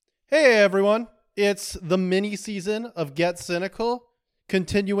Hey everyone, it's the mini season of Get Cynical,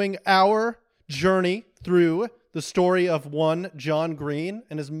 continuing our journey through the story of one John Green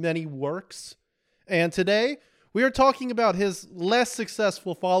and his many works. And today we are talking about his less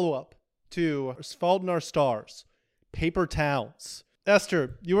successful follow-up to Fault in Our Stars, Paper Towns.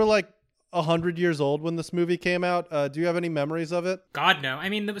 Esther, you were like 100 years old when this movie came out. Do you have any memories of it? God, no. I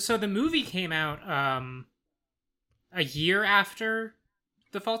mean, so the movie came out a year after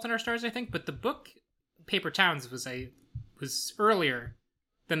The Fault in Our Stars, I think, but the book Paper Towns was earlier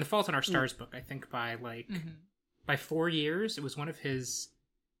than The Fault in Our Stars book, I think, by by 4 years. It was one of his,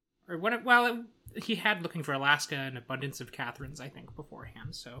 he had Looking for Alaska and Abundance of Catherines, I think,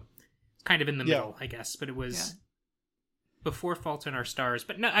 beforehand, so it's kind of in the middle, I guess, but it was before Fault in Our Stars.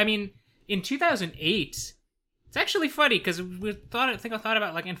 But no, I mean, in 2008, it's actually funny because I thought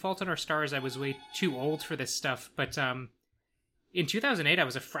about, like, in Fault in Our Stars, I was way too old for this stuff, but in 2008, I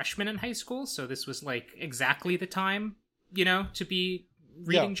was a freshman in high school, so this was, like, exactly the time, to be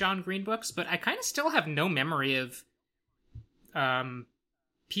reading John Green books, but I kind of still have no memory of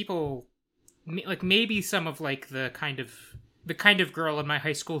people, like, maybe some of, like, the kind of girl in my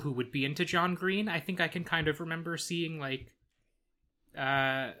high school who would be into John Green. I think I can kind of remember seeing, like,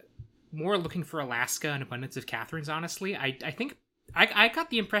 more Looking for Alaska and Abundance of Catherines, honestly. I think I got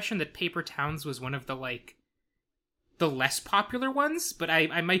the impression that Paper Towns was one of the, like, the less popular ones, but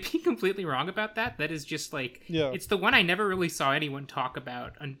I might be completely wrong about that. That is just, like, it's the one I never really saw anyone talk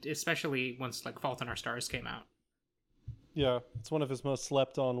about, especially once, like, Fault in Our Stars came out. Yeah, it's one of his most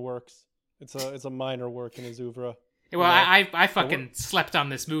slept-on works. It's a minor work in his oeuvre. Well, I fucking slept on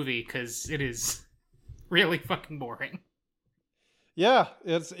this movie because it is really fucking boring. Yeah,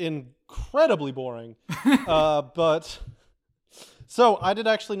 it's incredibly boring. But so I did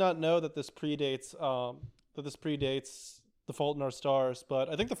actually not know that this predates The Fault in Our Stars, but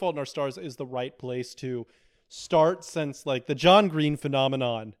I think The Fault in Our Stars is the right place to start, since, like, the John Green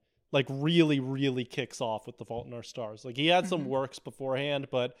phenomenon, like, really, really kicks off with The Fault in Our Stars. Like, he had some works beforehand,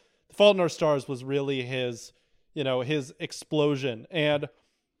 but The Fault in Our Stars was really his explosion. And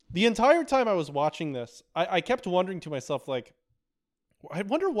the entire time I was watching this, I kept wondering to myself, like, I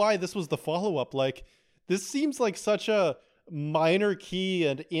wonder why this was the follow-up. Like, this seems like such a minor key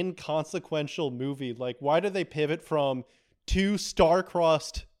and inconsequential movie. Like, why do they pivot from two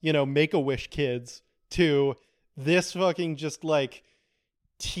star-crossed, Make-A-Wish kids to this fucking just, like,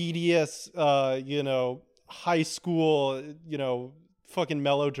 tedious, high school, fucking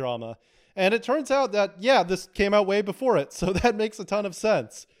melodrama? And it turns out that, this came out way before it, so that makes a ton of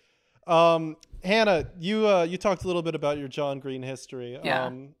sense. Hannah, you talked a little bit about your John Green history.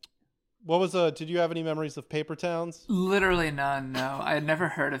 Yeah. Did you have any memories of Paper Towns? Literally none, no. I had never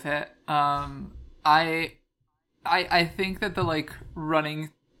heard of it. I think that the, like,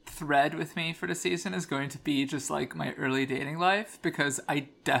 running thread with me for the season is going to be just, like, my early dating life, because I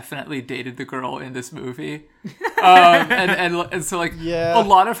definitely dated the girl in this movie. And so, like, a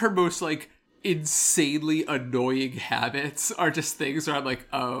lot of her most, like, insanely annoying habits are just things where I'm like,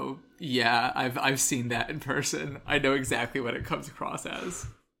 oh, yeah, I've seen that in person. I know exactly what it comes across as.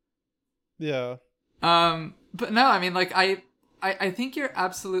 Yeah. But no, I mean, like, I think you're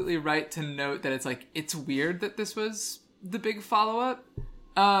absolutely right to note that it's, like, it's weird that this was the big follow-up.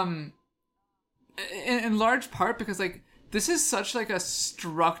 In large part because, like, this is such, like, a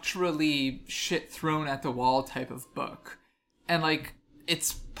structurally shit thrown at the wall type of book. And, like,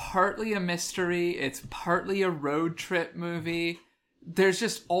 it's partly a mystery, it's partly a road trip movie. There's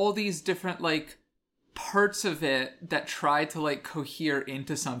just all these different, like, parts of it that try to, like, cohere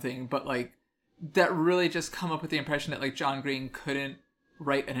into something, but, like, that really just come up with the impression that, like, John Green couldn't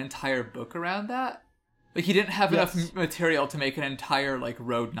write an entire book around that. Like, he didn't have enough material to make an entire, like,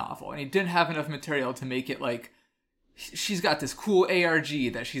 road novel, and he didn't have enough material to make it, like, she's got this cool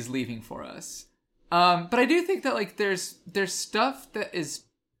ARG that she's leaving for us. But I do think that, like, there's stuff that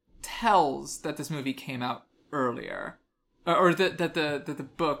tells that this movie came out earlier. Or that the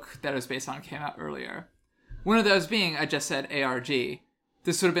book that it was based on came out earlier. One of those being, I just said, ARG.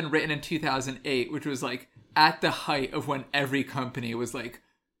 This would have been written in 2008, which was, like, at the height of when every company was, like,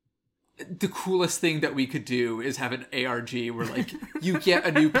 the coolest thing that we could do is have an ARG where, like, you get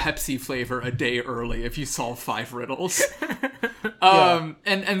a new Pepsi flavor a day early if you solve 5 riddles.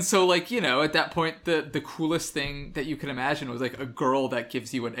 And so, like, at that point, the coolest thing that you can imagine was, like, a girl that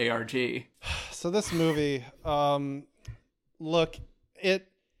gives you an ARG. So this movie, look,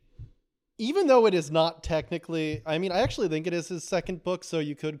 even though it is not technically, I mean, I actually think it is his second book, so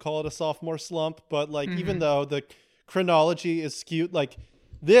you could call it a sophomore slump, but, like, even though the chronology is skewed, like,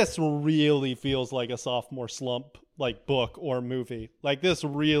 this really feels like a sophomore slump, like book or movie. Like this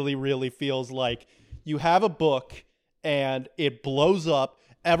really, really feels like you have a book and it blows up.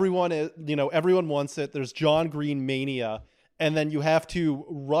 Everyone wants it. There's John Green mania. And then you have to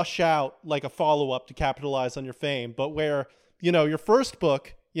rush out like a follow-up to capitalize on your fame. But where, your first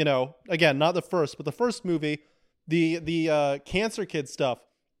book, again, not the first, but the first movie, the Cancer Kid stuff,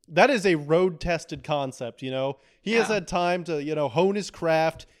 that is a road-tested concept, He has had time to, hone his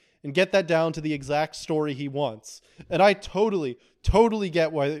craft and get that down to the exact story he wants. And I totally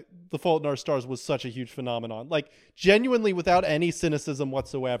get why The Fault in Our Stars was such a huge phenomenon. Like, genuinely, without any cynicism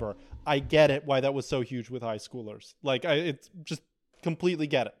whatsoever, I get it why that was so huge with high schoolers. Like, it's just completely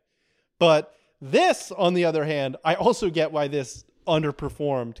get it. But this, on the other hand, I also get why this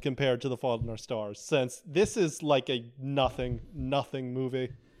underperformed compared to The Fault in Our Stars, since this is like a nothing movie.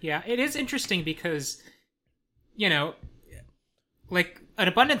 Yeah, it is interesting because, like, An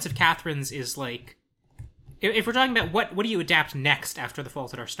Abundance of Catherines is like, if we're talking about what do you adapt next after The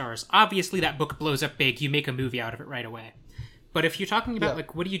Fault in Our Stars, obviously that book blows up big, you make a movie out of it right away. But if you're talking about,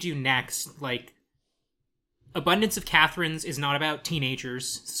 like, what do you do next, like, Abundance of Catherines is not about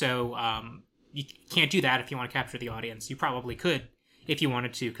teenagers, so you can't do that if you want to capture the audience. You probably could if you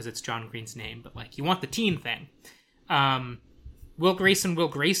wanted to, because it's John Green's name, but, like, you want the teen thing. Will Grayson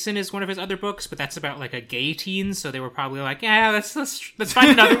is one of his other books, but that's about like a gay teen, so they were probably like, yeah, let's find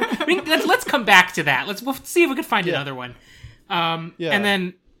another one. I mean, let's come back to that. We'll see if we can find another one. And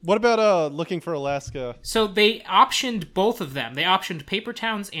then what about Looking for Alaska? So they optioned both of them. They optioned Paper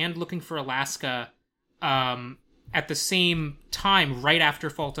Towns and Looking for Alaska at the same time, right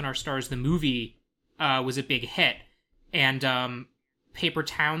after Fault in Our Stars, the movie was a big hit, and Paper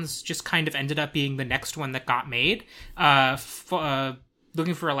Towns just kind of ended up being the next one that got made.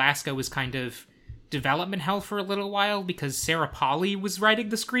 Looking for Alaska was kind of development hell for a little while because Sarah Polley was writing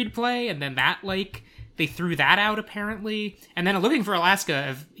the screenplay, and then that, like, they threw that out apparently. And then Looking for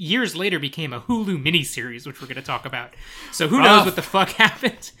Alaska years later became a Hulu miniseries, which we're going to talk about. So who knows what the fuck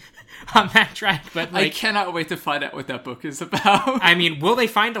happened on that track, but like, I cannot wait to find out what that book is about. I mean, will they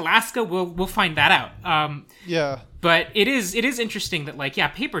find Alaska? We'll find that out. But it is interesting that, like,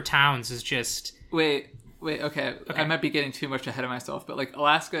 Paper Towns is just... Wait, okay. I might be getting too much ahead of myself, but, like,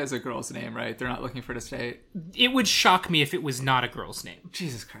 Alaska is a girl's name, right? They're not looking for the state. It would shock me if it was not a girl's name.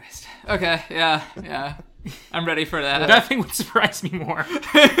 Jesus Christ. Okay, yeah. I'm ready for that. Nothing would surprise me more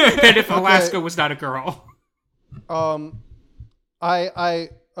than if Alaska was not a girl. I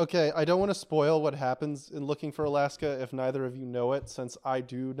don't want to spoil what happens in Looking for Alaska if neither of you know it, since I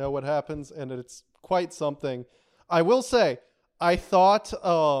do know what happens, and it's quite something. I will say, I thought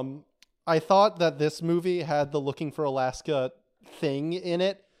that this movie had the Looking for Alaska thing in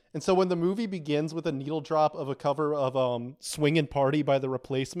it, and so when the movie begins with a needle drop of a cover of Swingin' Party by The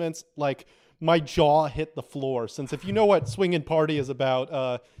Replacements, like, my jaw hit the floor, since if you know what Swingin' Party is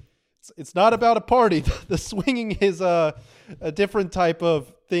about, it's not about a party. The swinging is a different type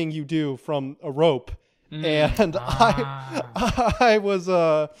of thing you do from a rope. And I was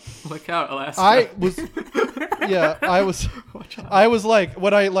look out, Alaska. I was like,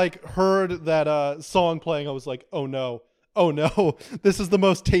 when I like heard that song playing, I was like, oh no, this is the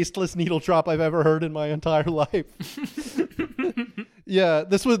most tasteless needle drop I've ever heard in my entire life.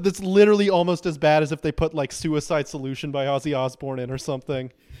 That's literally almost as bad as if they put like Suicide Solution by Ozzy Osbourne in or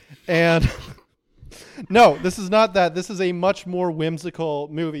something. And no, this is not that. This is a much more whimsical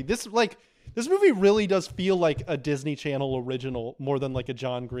movie. This movie really does feel like a Disney Channel original more than like a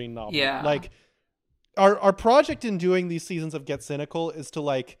John Green novel. Yeah. Like, our project in doing these seasons of Get Cynical is to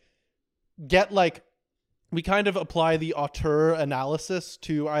like get like, we kind of apply the auteur analysis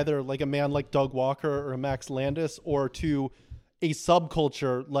to either like a man like Doug Walker or Max Landis, or to a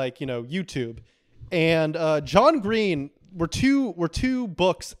subculture like, YouTube. And John Green, we're two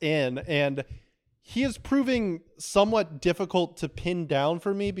books in, and he is proving somewhat difficult to pin down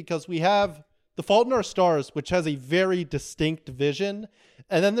for me, because we have The Fault in Our Stars, which has a very distinct vision,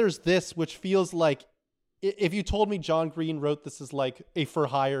 and then there's this, which feels like, if you told me John Green wrote this as like a for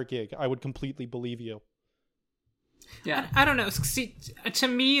hire gig, I would completely believe you. Yeah, I don't know. See, to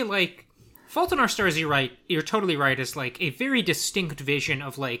me, like, Fault in Our Stars, you're totally right, is like a very distinct vision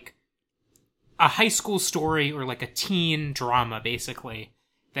of like a high school story or like a teen drama, basically,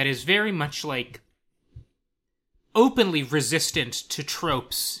 that is very much like openly resistant to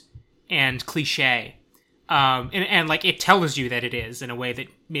tropes and cliche. And like, it tells you that it is in a way that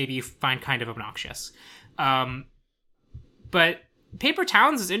maybe you find kind of obnoxious. But Paper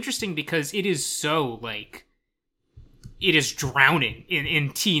Towns is interesting because it is so like, it is drowning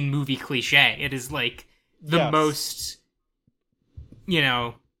in teen movie cliche. It is like the most,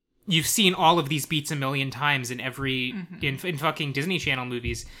 you've seen all of these beats a million times in every in fucking Disney Channel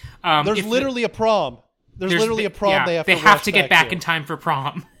movies. There's literally a prom. There's literally a prom they have to get back in time for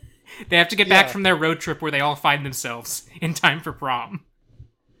prom. They have to get back from their road trip where they all find themselves in time for prom.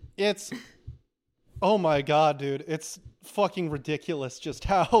 It's... Oh my god, dude. It's fucking ridiculous just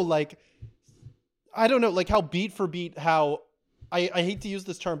how, like... I don't know, like, how beat for beat, how... I hate to use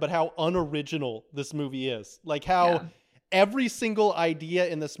this term, but how unoriginal this movie is. Like, how every single idea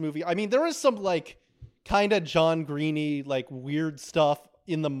in this movie... I mean, there is some, like, kind of John Greeny, like, weird stuff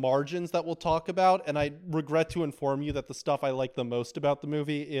in the margins that we'll talk about, and I regret to inform you that the stuff I like the most about the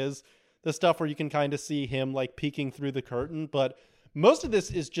movie is the stuff where you can kind of see him, like, peeking through the curtain, but most of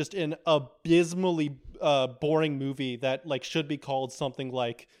this is just an abysmally boring movie that, like, should be called something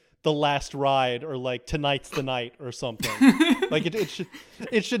like The Last Ride or, like, Tonight's the Night or something. Like,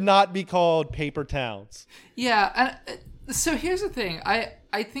 it should not be called Paper Towns. Yeah, and so here's the thing.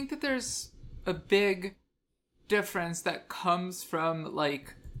 I think that there's a big difference that comes from,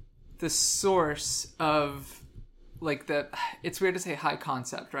 like, the source of, like, it's weird to say high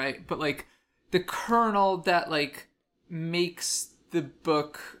concept, right? But, like, the kernel that, like, makes the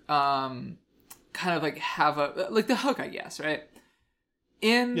book kind of, like, have a, like, the hook, I guess, right?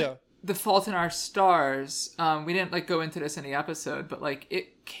 In The Fault in Our Stars, we didn't, like, go into this in the episode, but, like,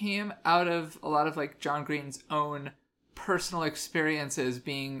 it came out of a lot of, like, John Green's own personal experiences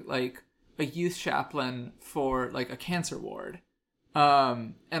being, like, a youth chaplain for, like, a cancer ward.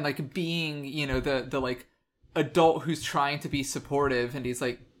 And, like, being, you know, the like, adult who's trying to be supportive in these,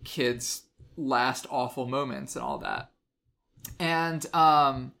 like, kids' last awful moments and all that. And,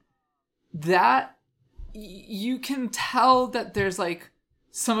 that, you can tell that there's, like,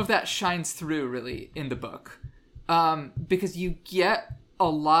 some of that shines through, really, in the book. Because you get a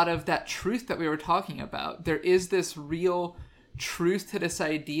lot of that truth that we were talking about. There is this real truth to this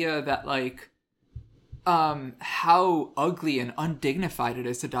idea that, like, how ugly and undignified it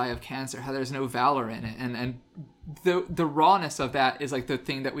is to die of cancer, how there's no valor in it, and the rawness of that is, like, the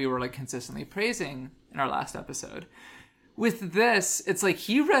thing that we were, like, consistently praising in our last episode. With this, it's like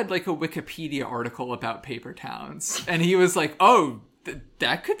he read, like, a Wikipedia article about paper towns, and he was like, oh,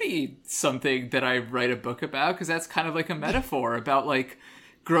 that could be something that I write a book about, because that's kind of like a metaphor about, like,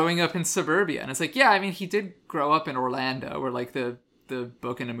 growing up in suburbia. And it's like, yeah, I mean, he did grow up in Orlando, where, like, the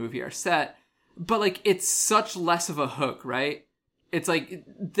book and the movie are set, but, like, it's such less of a hook, right? It's like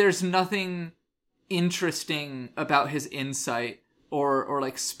there's nothing interesting about his insight or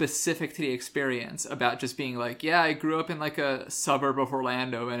like specific to the experience about just being like, yeah, I grew up in, like, a suburb of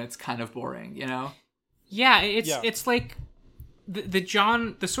Orlando and it's kind of boring, you know? Yeah, it's like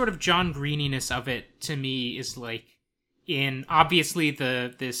the sort of John Greeniness of it to me is, like, in obviously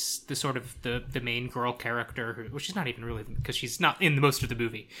the sort of the main girl character, which is not even really, because she's not in the most of the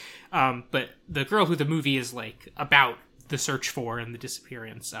movie, but the girl who the movie is, like, about the search for and the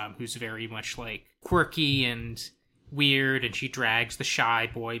disappearance, who's very much, like, quirky and weird, and she drags the shy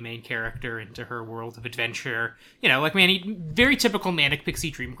boy main character into her world of adventure, you know, like, very typical manic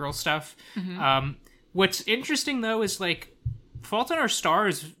pixie dream girl stuff. Mm-hmm. What's interesting though is, like, Fault in Our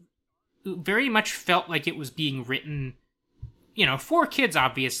Stars very much felt like it was being written, you know, for kids,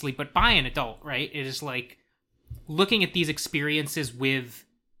 obviously, but by an adult, right? It is, like, looking at these experiences with,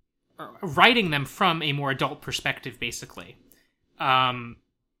 writing them from a more adult perspective, basically.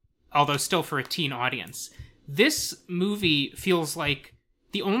 Although still for a teen audience. This movie feels like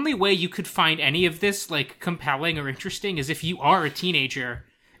the only way you could find any of this, like, compelling or interesting is if you are a teenager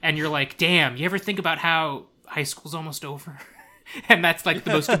and you're like, damn, you ever think about how high school's almost over? And that's, like,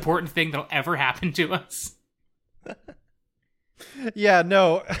 the most important thing that'll ever happen to us. Yeah,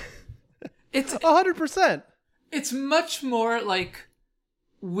 no. It's 100%. It's much more, like,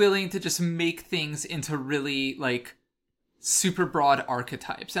 willing to just make things into really, like, super broad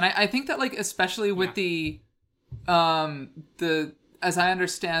archetypes. And I think that, like, especially with as I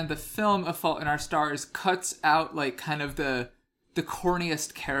understand, the film A Fault in Our Stars cuts out, like, kind of the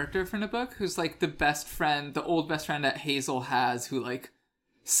corniest character from the book, who's, like, the best friend, the old best friend that Hazel has, who, like,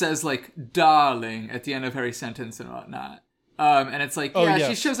 says, like, darling at the end of every sentence and whatnot. And it's like,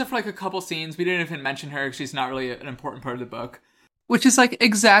 she shows up for, like, a couple scenes. We didn't even mention her because she's not really an important part of the book. Which is, like,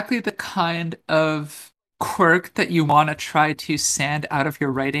 exactly the kind of quirk that you want to try to sand out of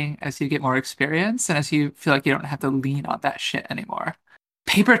your writing as you get more experience and as you feel like you don't have to lean on that shit anymore.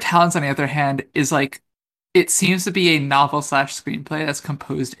 Paper Towns, on the other hand, is, like, it seems to be a novel/screenplay that's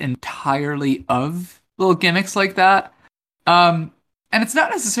composed entirely of little gimmicks like that. And it's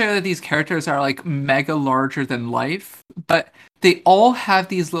not necessarily that these characters are, like, mega larger than life, but they all have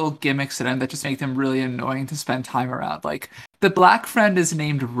these little gimmicks in them that just make them really annoying to spend time around. Like the black friend is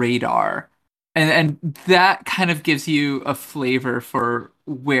named Radar, and that kind of gives you a flavor for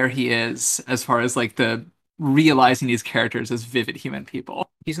where he is as far as like the realizing these characters as vivid human people.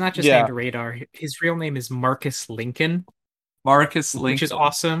 He's not just named Radar. His real name is Marcus Lincoln. Marcus Lincoln, which is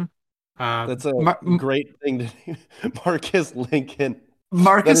awesome. That's a great thing to name. Marcus Lincoln.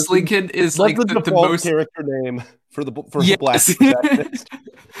 Marcus Lincoln is like the most character name for the black protagonist.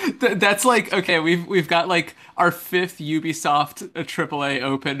 That's like, okay, we've got like our 5th Ubisoft AAA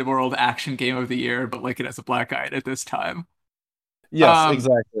open world action game of the year, but like it has a black guy at this time. Yes,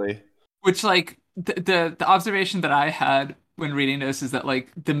 exactly. Which like the observation that I had when reading this is that like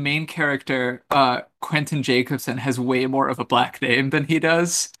the main character, Quentin Jacobson, has way more of a black name than he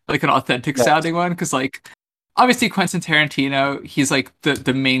does, like an authentic sounding one, because like obviously Quentin Tarantino, he's like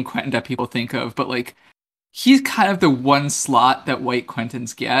the main Quentin that people think of, but like he's kind of the one slot that white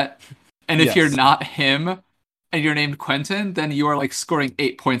Quentins get. And if you're not him and you're named Quentin, then you are like scoring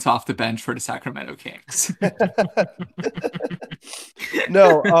 8 points off the bench for the Sacramento Kings.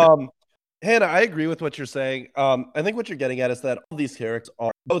 No, Hannah, I agree with what you're saying. I think what you're getting at is that all these characters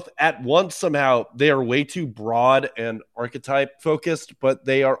are both at once somehow they are way too broad and archetype focused, but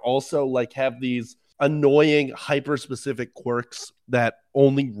they are also like have these annoying hyper-specific quirks that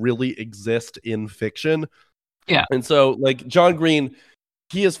only really exist in fiction. Yeah. And so like John Green,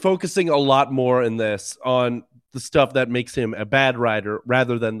 he is focusing a lot more in this on the stuff that makes him a bad writer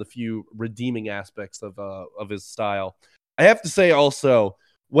rather than the few redeeming aspects of his style. I have to say also,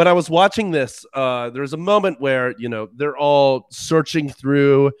 when I was watching this, there's a moment where, you know, they're all searching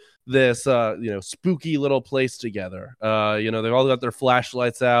through this, spooky little place together. They've all got their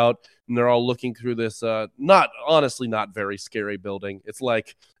flashlights out and they're all looking through this, not very scary building. It's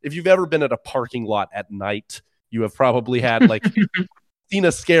like, if you've ever been at a parking lot at night, you have probably had like seen a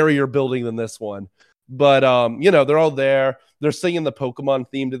scarier building than this one. But, they're all there. They're singing the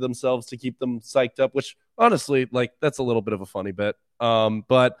Pokemon theme to themselves to keep them psyched up, which honestly, like, that's a little bit of a funny bit.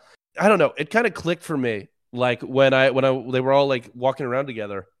 But I don't know. It kind of clicked for me. Like when they were all like walking around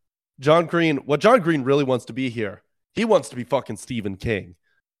together, what John Green really wants to be here. He wants to be fucking Stephen King.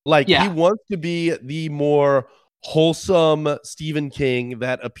 Like he wants to be the more wholesome Stephen King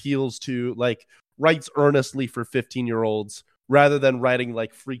that appeals to, like, writes earnestly for 15-year-olds rather than writing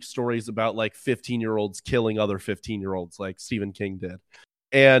like freak stories about like 15-year-olds killing other 15-year-olds like Stephen King did.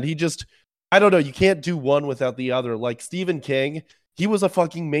 And he just, I don't know, you can't do one without the other. Like Stephen King, he was a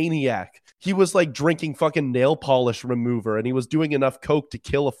fucking maniac. He was like drinking fucking nail polish remover and he was doing enough coke to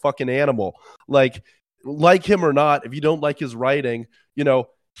kill a fucking animal. Like him or not, if you don't like his writing,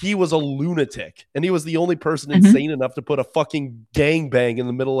 he was a lunatic and he was the only person insane enough to put a fucking gangbang in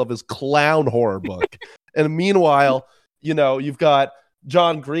the middle of his clown horror book. And meanwhile, you've got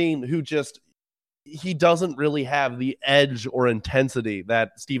John Green who he doesn't really have the edge or intensity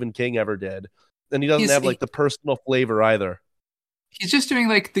that Stephen King ever did. And he doesn't have like the personal flavor either. He's just doing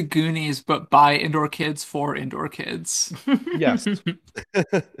like the Goonies, but by indoor kids for indoor kids. Yes.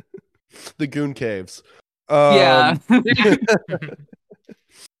 The Goon Caves. Yeah.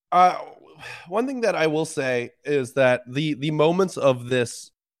 One thing that I will say is that the moments of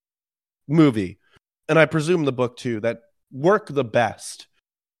this movie, and I presume the book too, that work the best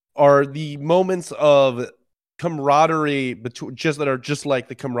are the moments of camaraderie that are just like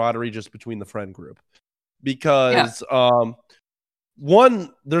the camaraderie just between the friend group. Because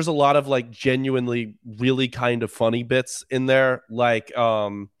one, there's a lot of like genuinely really kind of funny bits in there, like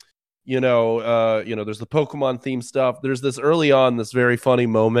there's the Pokemon theme stuff. There's this early on, this very funny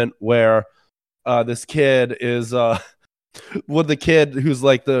moment where this kid is the kid who's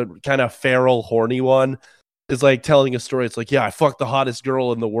like the kind of feral, horny one is like telling a story. It's like, yeah, I fucked the hottest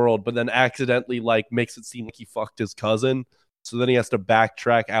girl in the world, but then accidentally like makes it seem like he fucked his cousin. So then he has to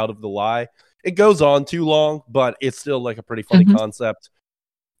backtrack out of the lie. It goes on too long, but it's still like a pretty funny concept.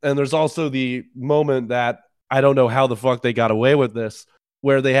 And there's also the moment that I don't know how the fuck they got away with this,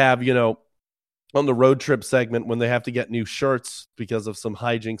 where they have, on the road trip segment when they have to get new shirts because of some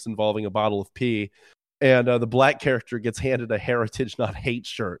hijinks involving a bottle of pee. And the black character gets handed a heritage, not hate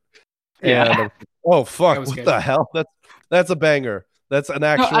shirt. Yeah. And, oh, fuck, what the hell? That's a banger. That's an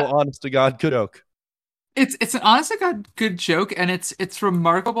actual honest to God joke. It's an honest to God good joke, and it's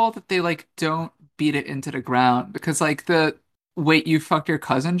remarkable that they like don't beat it into the ground, because like the wait, you fucked your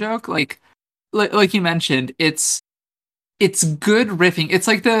cousin joke, like you mentioned, it's good riffing. It's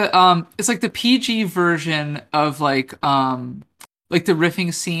like the PG version of like the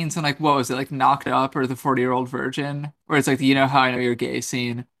riffing scenes and like, what was it, like Knocked Up or the 40-Year-Old Virgin, where it's like the "You Know How I Know You're Gay"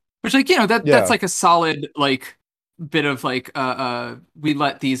 scene, which like that's like a solid like bit of like we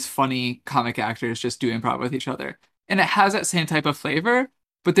let these funny comic actors just do improv with each other, and it has that same type of flavor,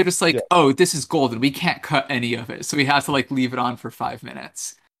 but they're just like, Yeah. oh, this is golden, we can't cut any of it, so we have to like leave it on for 5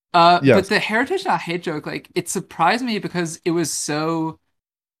 minutes. Yes. But the Heritage Not Hate joke, like, it surprised me because it was so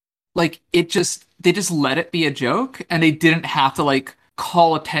like, they just let it be a joke, and they didn't have to like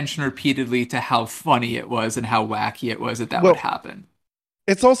call attention repeatedly to how funny it was and how wacky it was that Well, would happen.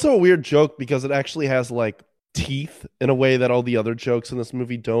 It's also a weird joke because it actually has like teeth in a way that all the other jokes in this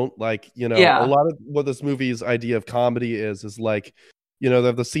movie don't. Like, you know, Yeah. a lot of what this movie's idea of comedy is like, you know, they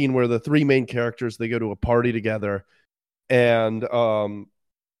have the scene where the three main characters, they go to a party together, and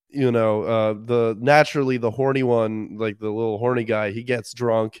you know, the horny one, like the little horny guy, he gets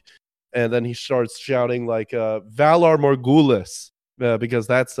drunk, and then he starts shouting like Valar Morghulis, because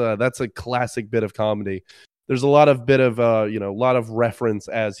that's a classic bit of comedy. There's a lot of bit of you know, a lot of reference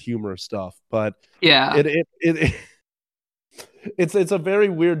as humor stuff, but Yeah. it's a very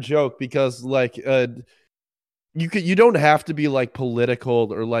weird joke because like you don't have to be like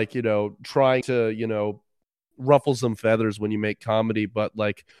political or like, you know, trying to, you know, ruffle some feathers when you make comedy, but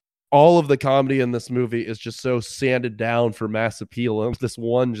like all of the comedy in this movie is just so sanded down for mass appeal, and this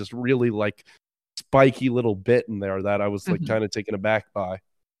one just really like spiky little bit in there that I was like kind of taken aback by.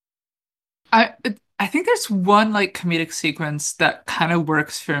 I think there's one like comedic sequence that kind of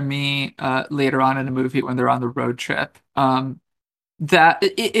works for me later on in the movie when they're on the road trip. That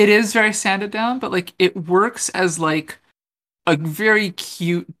it is very sanded down, but like it works as like a very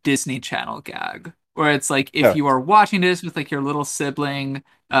cute Disney Channel gag, where it's like if you are watching this with like your little sibling,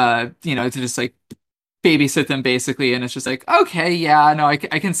 you know, to just like babysit them basically, and it's just like, okay, yeah, no, I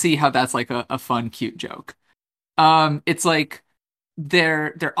can see how that's like a fun, cute joke. It's like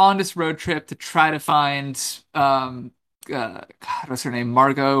they're on this road trip to try to find God, what's her name?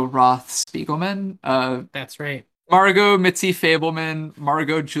 Margot Roth Spiegelman. That's right. Margot Mitzi Fableman,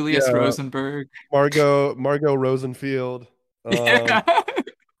 Margot Julius Rosenberg, Margot Rosenfield. Yeah.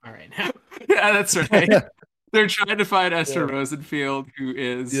 All right. Yeah, that's right. They're trying to find Esther Rosenfield, who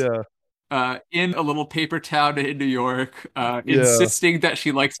is in a little paper town in New York, insisting that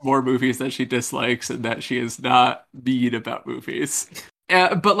she likes more movies than she dislikes and that she is not mean about movies.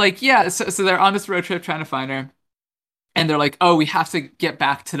 But like, yeah, so they're on this road trip trying to find her, and they're like, oh, we have to get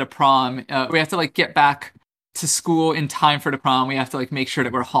back to the prom. We have to like get back to school in time for the prom. We have to like make sure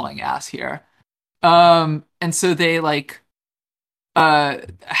that we're hauling ass here. And so they like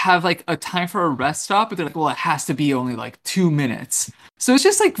have like a time for a rest stop, but they're like, well, it has to be only like 2 minutes. So it's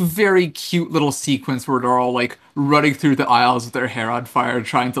just like very cute little sequence where they're all like running through the aisles with their hair on fire,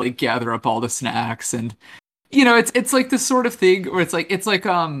 trying to like gather up all the snacks. And you know, it's like this sort of thing where it's like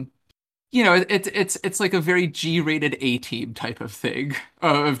you know, it's like a very G-rated A-Team type of thing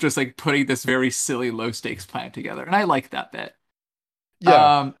of just like putting this very silly low stakes plan together, and I like that bit.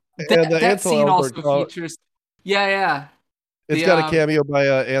 Yeah, that scene also features. Yeah. It's got a cameo by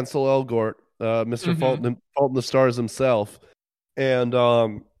Ansel Elgort, Mr. Fault in the Stars himself, and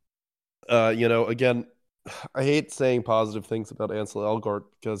you know, again, I hate saying positive things about Ansel Elgort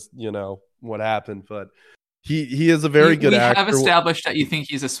because you know what happened, but. He is a very good actor. We have established that you think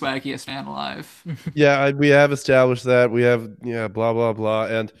he's the swaggiest man alive. Yeah, we have established that. We have blah blah blah,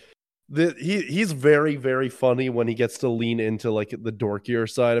 and he's very very funny when he gets to lean into like the dorkier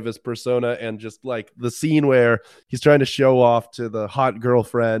side of his persona, and just like the scene where he's trying to show off to the hot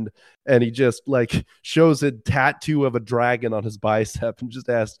girlfriend, and he just like shows a tattoo of a dragon on his bicep and just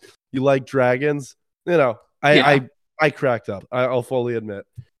asks, "You like dragons?" You know, I cracked up. I'll fully admit.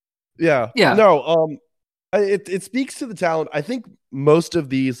 Yeah. No. It speaks to the talent. I think most of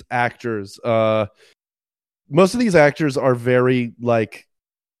these actors are very like,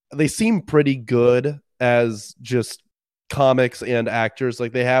 they seem pretty good as just comics and actors.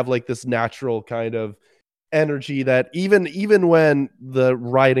 Like they have like this natural kind of energy that even when the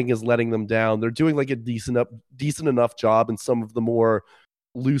writing is letting them down, they're doing like a decent enough job in some of the more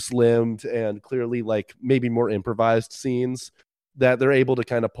loose-limbed and clearly like maybe more improvised scenes that they're able to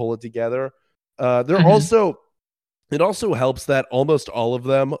kind of pull it together. They're also, it also helps that almost all of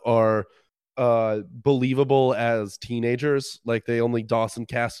them are believable as teenagers. Like they only Dawson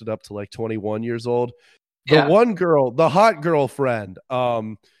casted up to like 21 years old. The one girl, the hot girlfriend,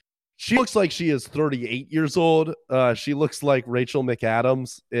 she looks like she is 38 years old. She looks like Rachel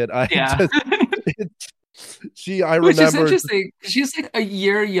McAdams. Which is interesting. She's like a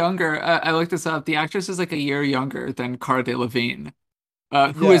year younger. I looked this up. The actress is like a year younger than Cara Delevingne.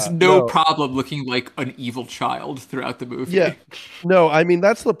 Who has no problem looking like an evil child throughout the movie. Yeah. No, I mean,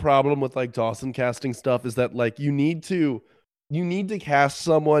 that's the problem with like Dawson casting stuff is that like you need to you need to cast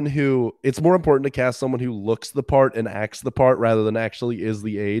someone who, it's more important to cast someone who looks the part and acts the part rather than actually is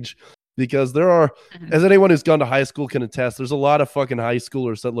the age. Because there are, as anyone who's gone to high school can attest, there's a lot of fucking high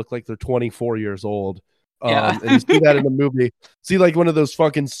schoolers that look like they're 24 years old. Yeah. And you see that in the movie. See like one of those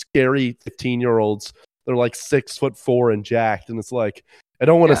fucking scary 15-year-olds. They're like 6'4" and jacked. And it's like, I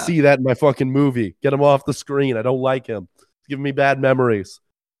don't want to see that in my fucking movie. Get him off the screen. I don't like him. It's giving me bad memories.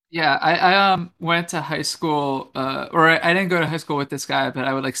 Yeah, I went to high school, or I didn't go to high school with this guy, but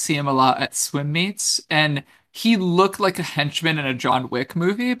I would like see him a lot at swim meets, and he looked like a henchman in a John Wick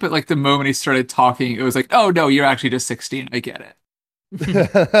movie, but like the moment he started talking, it was like, oh no, you're actually just 16. I get it.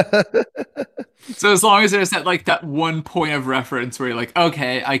 So as long as there's that one point of reference where you're like,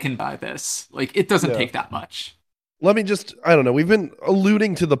 okay, I can buy this. Like it doesn't take that much. Let me just, I don't know, we've been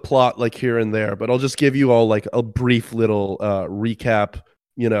alluding to the plot like here and there, but I'll just give you all like a brief little recap,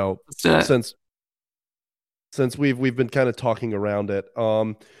 you know, since we've been kind of talking around it.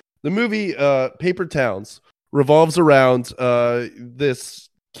 The movie Paper Towns revolves around this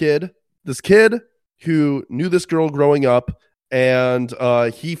kid who knew this girl growing up, and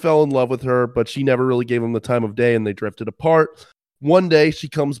he fell in love with her, but she never really gave him the time of day, and they drifted apart. One day she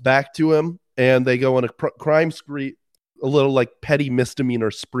comes back to him, and they go on a crime spree, a little like petty misdemeanor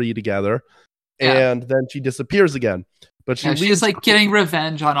spree together, and then she disappears again. But she's like getting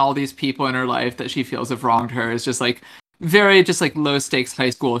revenge on all these people in her life that she feels have wronged her. It's just like very just like low stakes high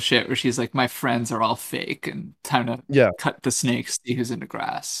school shit where she's like, my friends are all fake and time to cut the snakes, see who's in the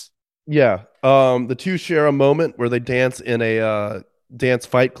grass. Yeah. The two share a moment where they dance in a dance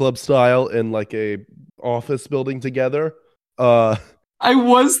Fight Club style in like a office building together. I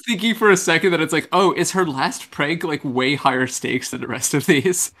was thinking for a second that it's like, oh, is her last prank like way higher stakes than the rest of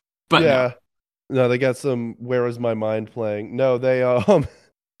these? But no, they got some Where Is My Mind playing. No, they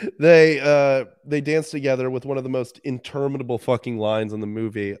dance together with one of the most interminable fucking lines in the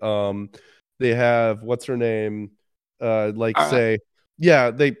movie. They have what's her name? They've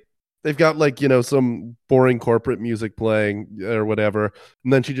got like, you know, some boring corporate music playing or whatever,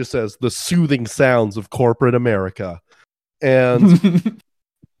 and then she just says the soothing sounds of corporate America. And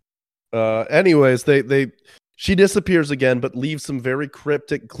anyways, she disappears again, but leaves some very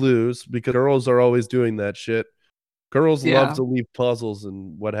cryptic clues because girls are always doing that shit. Girls love to leave puzzles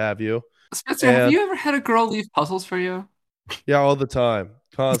and what have you. Spencer, have you ever had a girl leave puzzles for you? Yeah, all the time.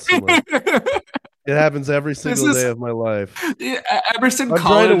 Constantly. It happens every single day of my life. Emerson College. I'm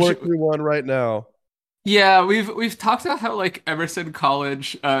trying to work through one right now. Yeah, we've talked about how like Emerson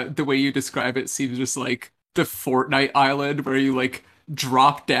College, the way you describe it seems just like the Fortnite island where you like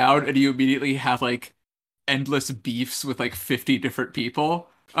drop down and you immediately have like endless beefs with like 50 different people.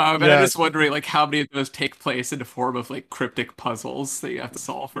 And I'm just wondering like how many of those take place in the form of like cryptic puzzles that you have to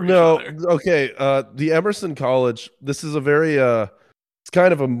solve for each other. Okay. The Emerson College, this is a very it's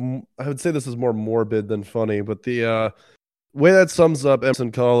kind of I would say this is more morbid than funny, but the way that sums up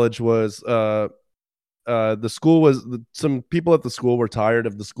Emerson College was the school was some people at the school were tired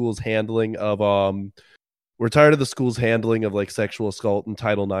of the school's handling of like sexual assault and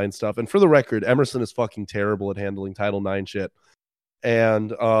Title IX stuff. And for the record, Emerson is fucking terrible at handling Title IX shit.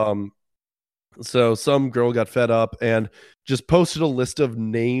 And so some girl got fed up and just posted a list of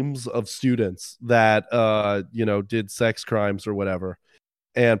names of students that did sex crimes or whatever,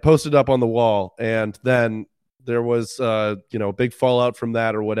 and posted up on the wall. And then there was big fallout from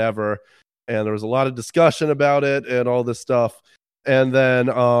that or whatever, and there was a lot of discussion about it and all this stuff. And then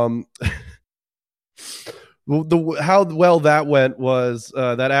how well that went was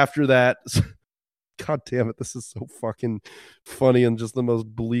that after that God damn it, this is so fucking funny in just the most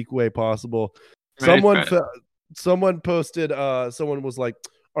bleak way possible. Someone posted, someone was like,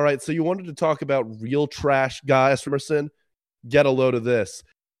 all right, so you wanted to talk about real trash guys from Emerson? Get a load of this.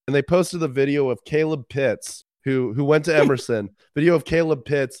 And they posted the video of Caleb Pitts, who went to Emerson, video of Caleb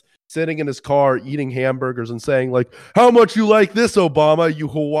Pitts sitting in his car eating hamburgers and saying like, how much you like this, Obama, you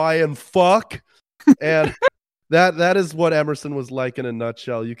Hawaiian fuck? And that is what Emerson was like in a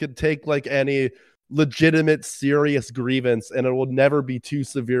nutshell. You could take like any legitimate serious grievance and it will never be too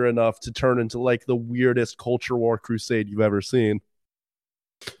severe enough to turn into like the weirdest culture war crusade you've ever seen.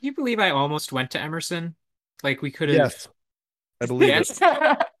 Can you believe I almost went to Emerson? Like we could have. Yes, I believe it.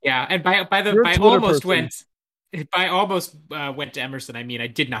 Yeah, and by almost went to Emerson, I mean I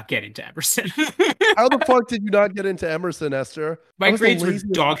did not get into Emerson. How the fuck did you not get into Emerson, Esther? My grades were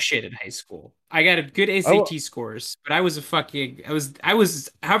dog shit in high school. I got a good SAT scores, but I was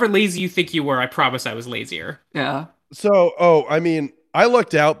however lazy you think you were, I promise I was lazier. Yeah. So, I mean, I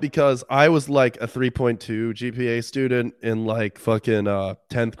lucked out because I was like a 3.2 GPA student in like fucking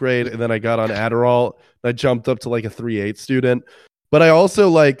 10th grade, and then I got on Adderall and I jumped up to like a 3.8 student. But I also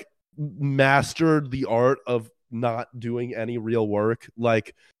like mastered the art of not doing any real work.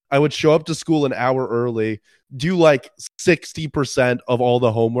 Like I would show up to school an hour early, do like 60% of all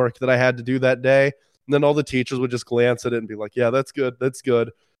the homework that I had to do that day, and then all the teachers would just glance at it and be like, "Yeah, that's good. That's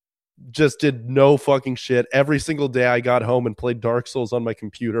good." Just did no fucking shit. Every single day I got home and played Dark Souls on my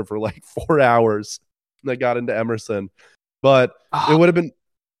computer for like 4 hours. And I got into Emerson. But it would have been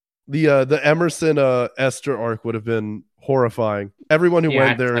the Emerson Esther arc would have been horrifying. Everyone who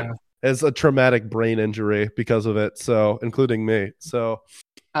went there has a traumatic brain injury because of it, so including me. So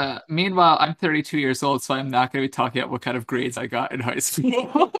meanwhile, I'm 32 years old, so I'm not going to be talking about what kind of grades I got in high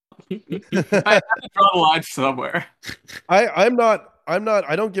school. I have to draw the line somewhere.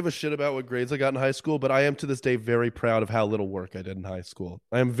 I don't give a shit about what grades I got in high school, but I am to this day very proud of how little work I did in high school.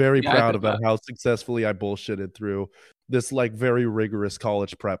 I am very proud about how successfully I bullshitted through this like very rigorous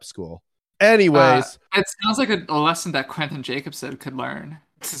college prep school. Anyways, it sounds like a lesson that Quentin Jacobson could learn.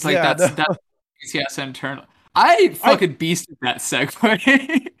 It's like that's yes, internal. I fucking beasted that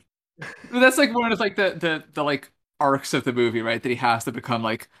segue. That's like one of like the like arcs of the movie, right? That he has to become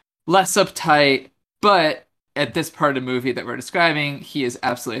like less uptight, but at this part of the movie that we're describing, he is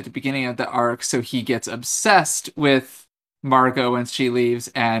absolutely at the beginning of the arc, so he gets obsessed with Margot when she leaves,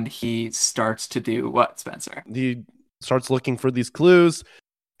 and he starts to do what, Spencer? He starts looking for these clues,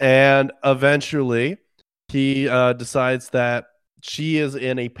 and eventually he decides that she is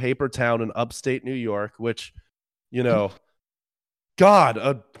in a paper town in upstate New York, which, you know,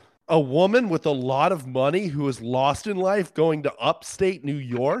 God, a woman with a lot of money who is lost in life going to upstate New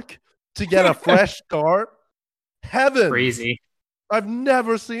York to get a fresh start. Heaven. Crazy. I've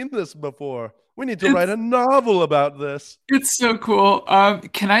never seen this before. We need to write a novel about this. It's so cool.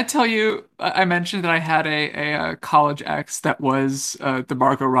 Can I tell you, I mentioned that I had a college ex that was the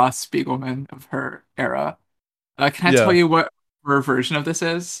Margot Ross Spiegelman of her era. Can I tell you what her version of this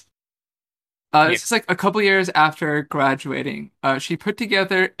is? This is like a couple years after graduating. She put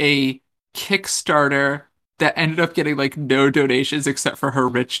together a Kickstarter that ended up getting like no donations except for her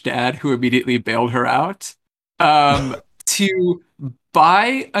rich dad, who immediately bailed her out. To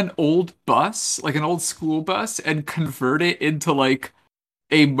buy an old bus, like an old school bus, and convert it into like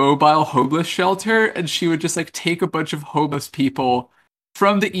a mobile homeless shelter. And she would just like take a bunch of homeless people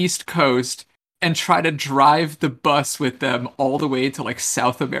from the East Coast and try to drive the bus with them all the way to like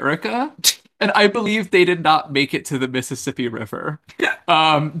South America. And I believe they did not make it to the Mississippi River.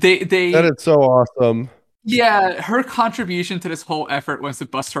 That is so awesome. Yeah, her contribution to this whole effort once the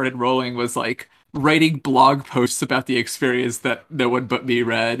bus started rolling was like writing blog posts about the experience that no one but me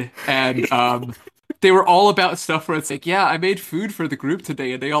read. And they were all about stuff where it's like, yeah, I made food for the group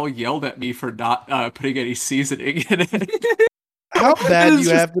today, and they all yelled at me for not putting any seasoning in it. How bad do you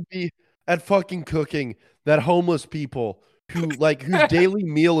have to be at fucking cooking that homeless people whose daily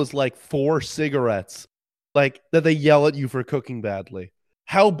meal is like 4 cigarettes, like that they yell at you for cooking badly?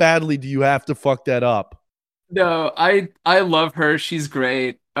 How badly do you have to fuck that up? No, I love her. She's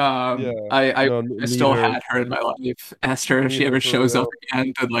great. I still had her in my life. Esther, if she ever shows up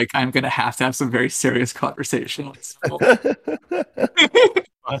again, then like I'm gonna have to have some very serious conversations.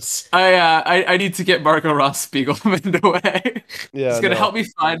 I need to get Margot Ross Spiegelman away. Yeah, it's gonna help me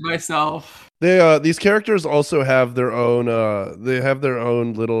find myself. These characters also have their own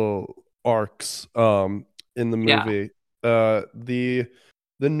little arcs in the movie. The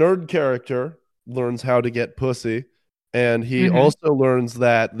nerd character learns how to get pussy, and he also learns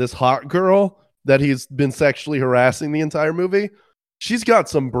that this hot girl that he's been sexually harassing the entire movie, she's got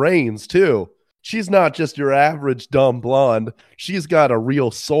some brains too. She's not just your average dumb blonde. She's got a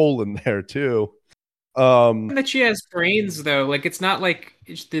real soul in there too. That she has brains though, like it's not like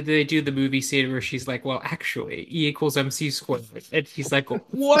did they do the movie scene where she's like, well, actually, E=mc², and he's like,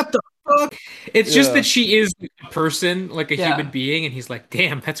 what the fuck? It's just that she is a person, like a human being, and he's like,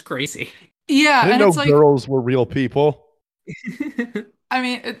 damn, that's crazy. Yeah, I didn't know girls were real people. I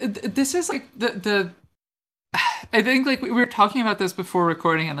mean, this is like the. I think like we were talking about this before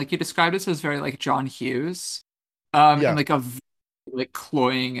recording, and like you described this as very like John Hughes, and like a like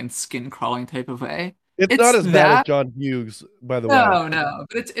cloying and skin crawling type of way. It's not as bad as John Hughes, by the way. No,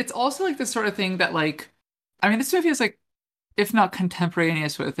 but it's also like the sort of thing that like, I mean, this movie is like, if not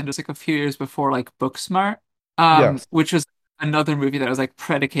contemporaneous with, and just like a few years before like Booksmart, which was another movie that was like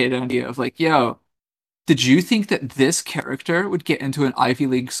predicated on the idea of like, yo, did you think that this character would get into an Ivy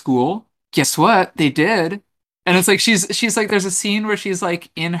League school? Guess what? They did. And it's like she's like, there's a scene where she's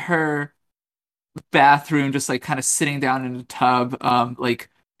like in her bathroom, just like kind of sitting down in a tub, like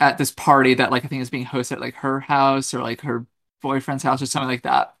at this party that like I think is being hosted at like her house or like her boyfriend's house or something like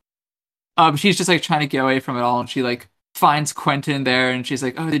that. She's just like trying to get away from it all, and she like finds Quentin there, and she's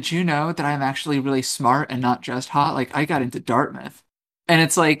like, "Oh, did you know that I'm actually really smart and not just hot? Like I got into Dartmouth." And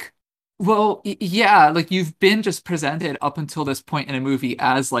it's like, well, yeah, like you've been just presented up until this point in a movie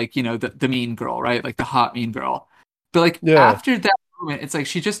as like, you know, the mean girl, right? Like the hot mean girl. But like after that moment, it's like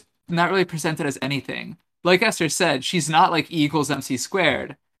she just not really presented as anything. Like Esther said, she's not like E equals MC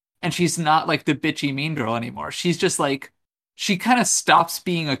squared, and she's not like the bitchy mean girl anymore. She's just like she kind of stops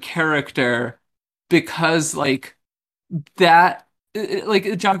being a character because like that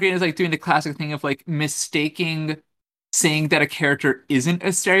like John Green is like doing the classic thing of like mistaking saying that a character isn't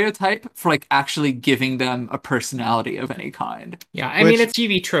a stereotype for like actually giving them a personality of any kind. Yeah, I mean it's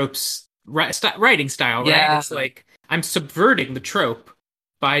TV tropes writing style, right? Yeah. It's like I'm subverting the trope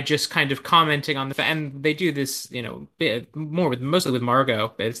by just kind of commenting on the and they do this, you know, mostly with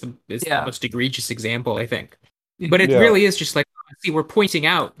Margot. It's the most egregious example, I think. But it really is just like, see, we're pointing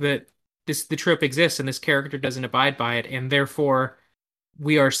out that the trope exists and this character doesn't abide by it, and therefore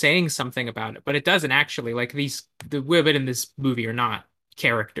we are saying something about it. But it doesn't actually, like the women in this movie are not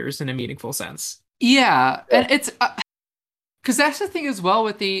characters in a meaningful sense. Yeah, and it's because that's the thing as well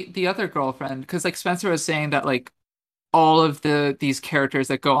with the other girlfriend. Because like Spencer was saying that like all of these characters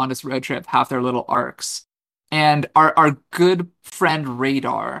that go on this road trip have their little arcs, and our good friend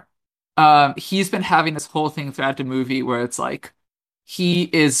Radar, he's been having this whole thing throughout the movie where it's like he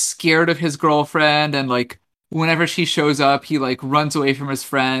is scared of his girlfriend, and like whenever she shows up, he like runs away from his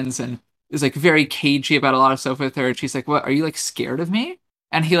friends and is like very cagey about a lot of stuff with her. And she's like, "What? Are you like scared of me?"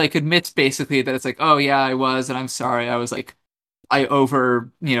 And he like admits basically that it's like, "Oh yeah, I was, and I'm sorry. I was like, I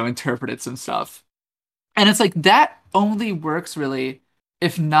interpreted some stuff." And it's like that only works really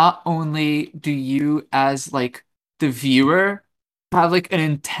if not only do you as like the viewer have like an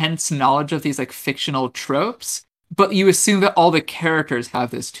intense knowledge of these like fictional tropes, but you assume that all the characters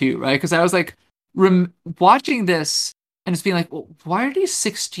have this too, right? Because I was like watching this and it's being like, well, why are these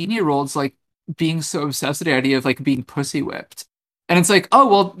 16-year-olds like being so obsessed with the idea of like being pussy whipped? And it's like, oh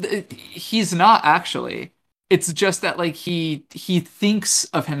well, he's not actually. It's just that like he thinks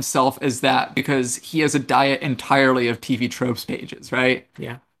of himself as that because he has a diet entirely of TV tropes pages, right?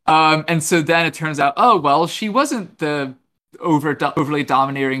 Yeah. And so then it turns out, oh well, she wasn't the overly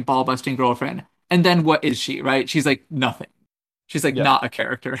domineering ball busting girlfriend. And then what is she, right? She's like nothing. She's like not a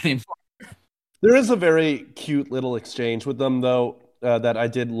character anymore. There is a very cute little exchange with them though that I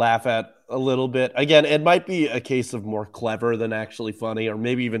did laugh at a little bit. Again, it might be a case of more clever than actually funny, or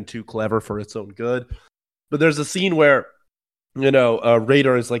maybe even too clever for its own good. But there's a scene where,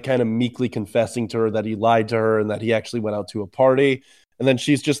 Radar is like kind of meekly confessing to her that he lied to her and that he actually went out to a party. And then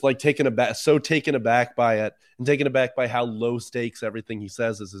she's just like taken aback by it, and taken aback by how low stakes everything he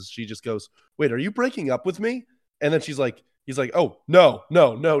says is she just goes, "Wait, are you breaking up with me?" And then he's like, "Oh,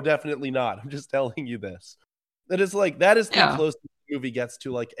 no, definitely not. I'm just telling you this." That is like, that is the closest the movie gets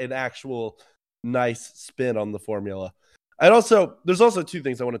to like an actual nice spin on the formula. And also, there's also two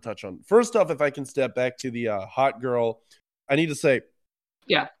things I want to touch on. First off, if I can step back to the hot girl, I need to say,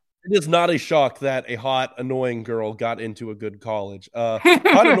 it is not a shock that a hot, annoying girl got into a good college. Hot,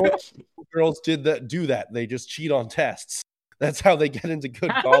 annoying girls do that. They just cheat on tests. That's how they get into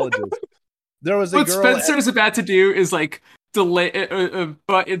good colleges. There was what Spencer's about to do is like delay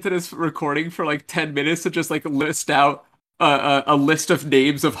butt into this recording for like 10 minutes to just like list out a list of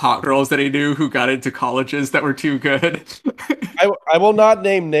names of hot girls that he knew who got into colleges that were too good. I will not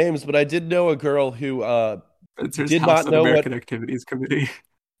name names, but I did know a girl who did not know American Activities Committee.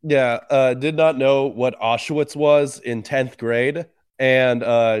 Yeah, did not know what Auschwitz was in 10th grade,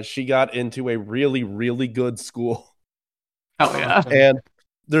 and she got into a really, really good school. Oh yeah. And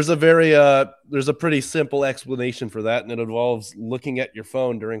there's a pretty simple explanation for that, and it involves looking at your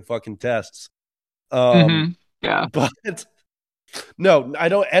phone during fucking tests. Yeah. But no, I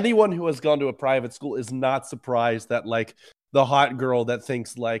don't. Anyone who has gone to a private school is not surprised that like the hot girl that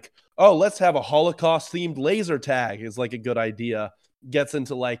thinks like, oh, let's have a Holocaust themed laser tag is like a good idea, gets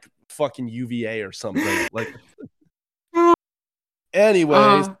into like fucking UVA or something. Like,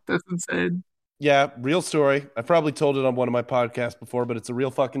 anyways, that's insane. Yeah, real story. I probably told it on one of my podcasts before, but it's a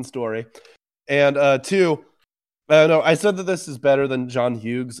real fucking story. And two, no, I said that this is better than John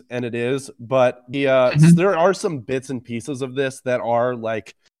Hughes, and it is, but there are some bits and pieces of this that are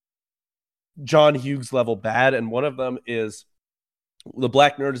like John Hughes level bad, and one of them is the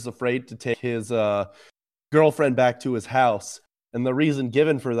black nerd is afraid to take his girlfriend back to his house, and the reason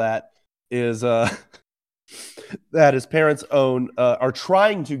given for that is that his parents are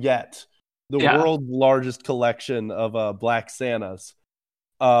trying to get the world's largest collection of Black Santas.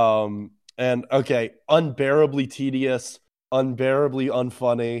 And okay, unbearably tedious, unbearably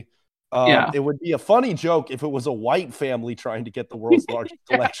unfunny. It would be a funny joke if it was a white family trying to get the world's largest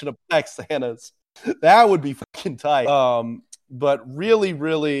collection of Black Santas. That would be fucking tight. But really,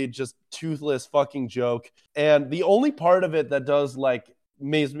 really just toothless fucking joke. And the only part of it that does like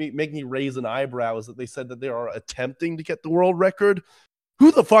make me raise an eyebrow is that they said that they are attempting to get the world record.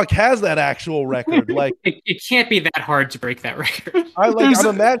 Who the fuck has that actual record? Like, it can't be that hard to break that record.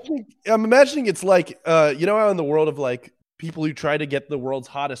 I'm imagining it's like, you know how in the world of like people who try to get the world's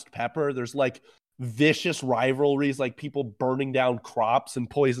hottest pepper, there's like vicious rivalries, like people burning down crops and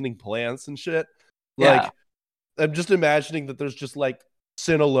poisoning plants and shit. Like, I'm just imagining that there's just like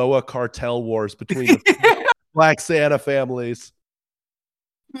Sinaloa cartel wars between the Black Santa families.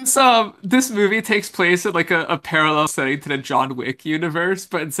 This movie takes place in like a parallel setting to the John Wick universe,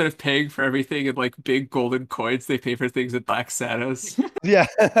 but instead of paying for everything in like big golden coins, they pay for things in Black Santas. Yeah.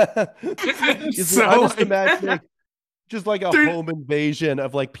 I'm just imagining just like a home invasion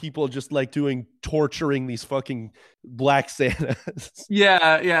of like people just like torturing these fucking Black Santas.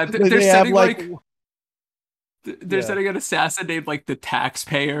 Yeah. They're setting like they're setting an assassin named like the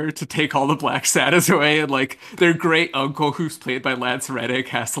Taxpayer to take all the Black Santas away, and like their great uncle, who's played by Lance Reddick,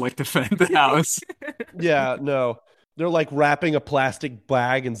 has to like defend the house. Yeah, no. They're like wrapping a plastic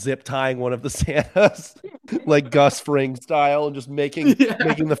bag and zip tying one of the Santas, like Gus Fring style, and just making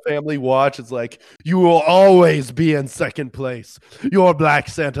the family watch. It's like, you will always be in second place. Your Black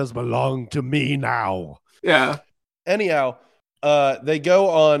Santas belong to me now. Yeah. Anyhow, they go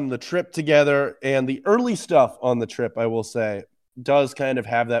on the trip together, and the early stuff on the trip, I will say, does kind of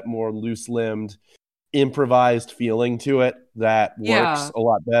have that more loose-limbed, improvised feeling to it that works a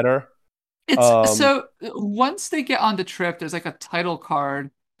lot better. So once they get on the trip, there's like a title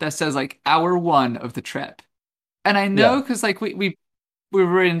card that says like hour 1 of the trip. And I know because like we were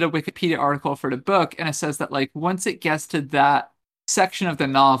reading the Wikipedia article for the book, and it says that like once it gets to that section of the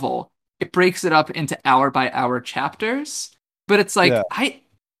novel, it breaks it up into hour by hour chapters. But it's like I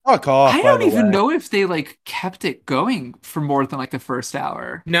don't even know if they like kept it going for more than like the first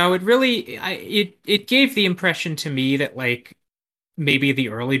hour. No, it gave the impression to me that like maybe the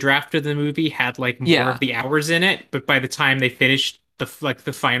early draft of the movie had like more of the hours in it, but by the time they finished the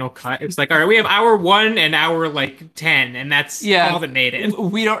final cut, it's like, all right, we have hour 1 and hour like 10, and that's all that made it.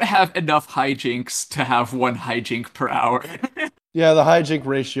 We don't have enough hijinks to have 1 hijink per hour. Yeah, the hijink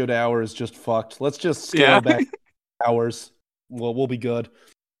ratio to hour is just fucked. Let's just scale back hours. Well, we'll be good.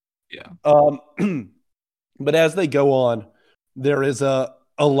 Yeah. But as they go on, there is a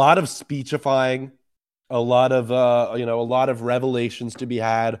lot of speechifying, a lot of revelations to be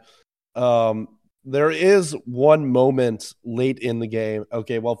had. There is one moment late in the game.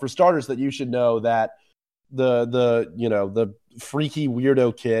 Okay, well, for starters, that you should know that the freaky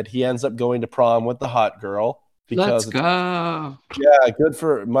weirdo kid, he ends up going to prom with the hot girch. Let's go. Yeah, good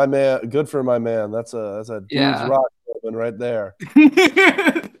for my man. That's a dude's rock moment right there.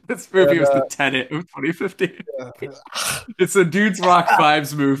 This movie was the Tenet of 2015. It's a Dudes Rock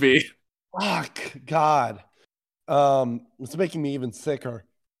Vibes movie. Fuck, God. It's making me even sicker.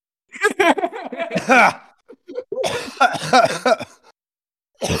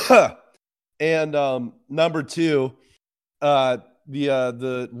 And number 2,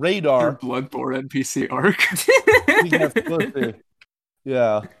 the radar. Your Bloodborne NPC arc.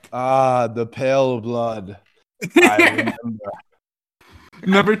 Yeah. The pale blood. I remember.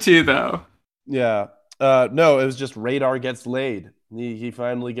 Number 2, though. Yeah. No, it was just radar gets laid. He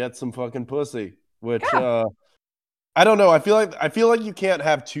finally gets some fucking pussy, which I don't know. I feel like you can't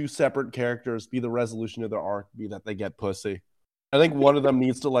have 2 separate characters be the resolution of their arc be that they get pussy. I think one of them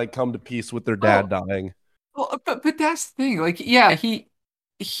needs to like come to peace with their dad dying. Well, but that's the thing. Like, yeah, he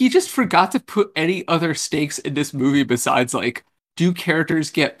just forgot to put any other stakes in this movie besides like, do characters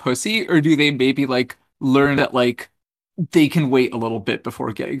get pussy, or do they maybe like learn that like they can wait a little bit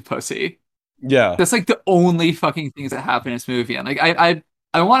before getting pussy? Yeah, that's like the only fucking things that happen in this movie. And like I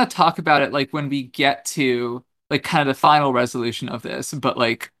want to talk about it like when we get to like kind of the final resolution of this, but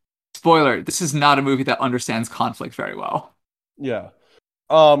like, spoiler, this is not a movie that understands conflict very well. Yeah.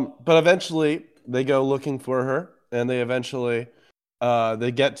 But eventually they go looking for her, and they eventually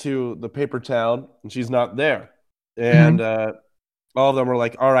they get to the paper town, and she's not there. And all of them are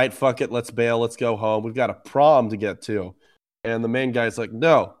like, all right, fuck it, let's bail, let's go home. We've got a prom to get to. And the main guy's like,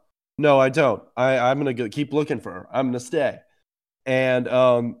 no, I don't. I'm gonna keep looking for her. I'm gonna stay. And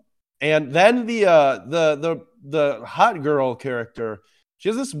then the hot girl character, she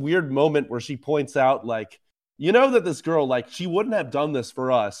has this weird moment where she points out like, you know that this girl, like, she wouldn't have done this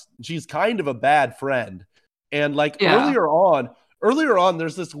for us. She's kind of a bad friend. And like earlier on,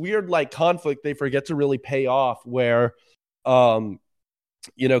 there's this weird like conflict they forget to really pay off where, you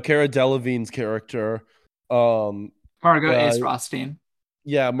know, Cara Delevingne's character, Margot Ace Rothstein.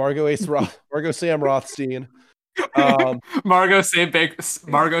 Yeah, Margot Sam Rothstein. Margot Sam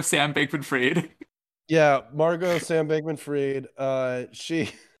Bankman-Fried. Yeah, Margot Sam Bankman-Fried.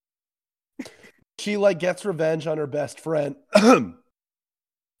 She like gets revenge on her best friend.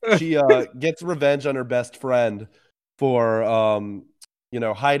 She gets revenge on her best friend for you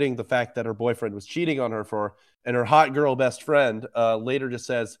know, hiding the fact that her boyfriend was cheating on her and her hot girl best friend later just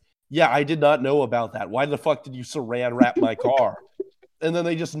says, "Yeah, I did not know about that. Why the fuck did you saran wrap my car?" And then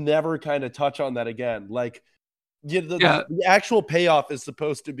they just never kind of touch on that again. Like, the actual payoff is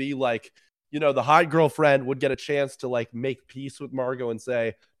supposed to be like, you know, the hot girlfriend would get a chance to like make peace with Margot and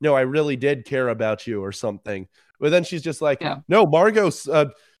say, "No, I really did care about you," or something. But then she's just like, "No, Margot's,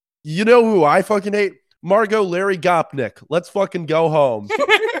 you know who I fucking hate? Margot Larry Gopnik. Let's fucking go home."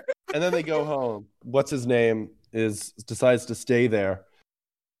 And then they go home. What's his name decides to stay there.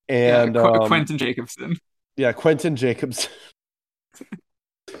 And Quentin Jacobson. Yeah, Quentin Jacobson.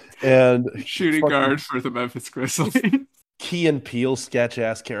 And shooting guard for the Memphis Grizzlies. Key and Peele sketch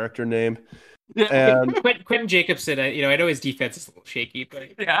ass character name. Yeah, and Quentin Jacobson. You know, I know his defense is a little shaky, but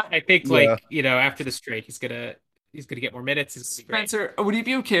I think you know, after the straight, he's gonna get more minutes. Spencer, would you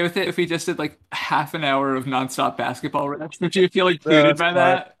be okay with it if we just did like half an hour of nonstop basketball reps? Would you feel like booted by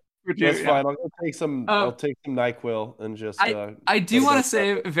that? That's fine. I'll take some. I'll take some NyQuil and just. I do want to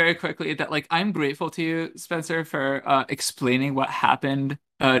say very quickly that like I'm grateful to you, Spencer, for explaining what happened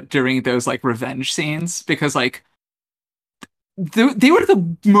during those like revenge scenes, because like they were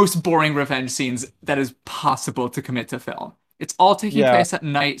the most boring revenge scenes that is possible to commit to film. It's all taking place at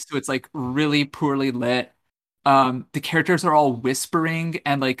night, so it's like really poorly lit. The characters are all whispering,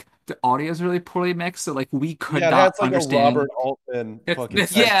 and like the audio is really poorly mixed, so like we could not understand. A Robert Altman fucking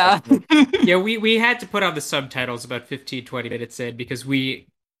yeah, we had to put on the subtitles about 15-20 minutes in because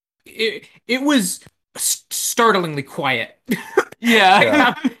it was startlingly quiet.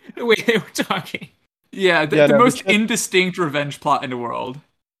 Yeah. The way they were talking. Yeah, the most indistinct revenge plot in the world.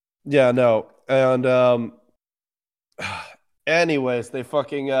 Yeah, no. And anyways, they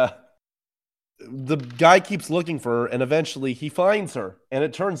fucking the guy keeps looking for her, and eventually he finds her. And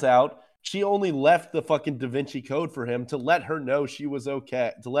it turns out she only left the fucking Da Vinci Code for him to let her know she was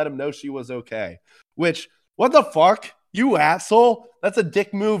okay. To let him know she was okay. Which, what the fuck? You asshole? That's a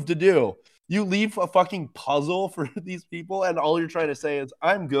dick move to do. You leave a fucking puzzle for these people, and all you're trying to say is,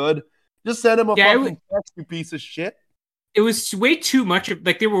 "I'm good." Just send him a fucking text, you piece of shit. It was way too much.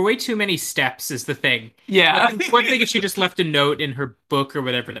 Like, there were way too many steps is the thing. Yeah. One thing is she just left a note in her book or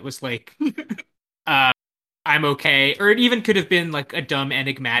whatever that was like, "I'm okay." Or it even could have been like a dumb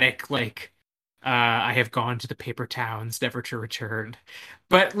enigmatic, like, "I have gone to the paper towns, never to return."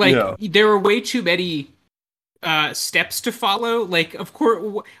 But like, there were way too many steps to follow. Like, of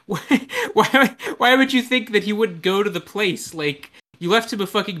course, why would you think that he wouldn't go to the place? Like, you left him a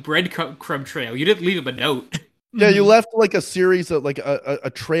fucking breadcrumb trail. You didn't leave him a note. Yeah, you left like a series of like a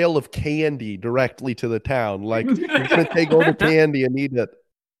trail of candy directly to the town. Like, you're gonna take all the candy and eat it.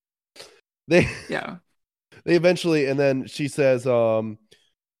 They eventually, and then she says,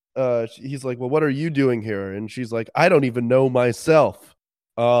 he's like, "Well, what are you doing here?" And she's like, "I don't even know myself."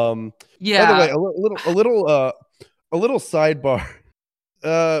 By the way, a little sidebar.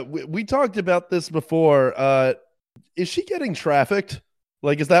 We talked about this before. Is she getting trafficked?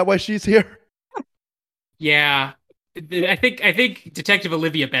 Like, is that why she's here? Yeah, I think Detective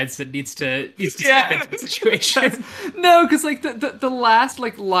Olivia Benson needs to step into the situation. No, because like the last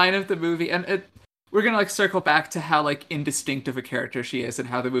like line of the movie, and we're gonna like circle back to how like indistinct of a character she is, and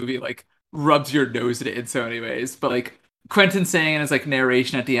how the movie like rubs your nose at it in so many ways. But like Quentin saying in his like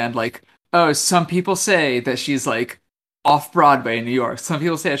narration at the end, like, "Oh, some people say that she's like off Broadway in New York. Some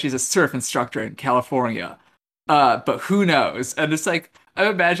people say that she's a surf instructor in California. But who knows?" And it's like, I'm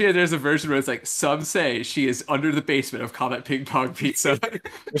imagining there's a version where it's like, some say she is under the basement of Comet Ping Pong Pizza.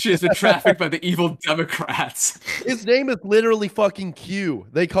 She has been trafficked by the evil Democrats. His name is literally fucking Q.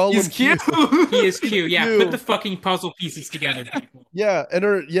 They call him Q. He is Q. Yeah, put the fucking puzzle pieces together, people. Yeah, and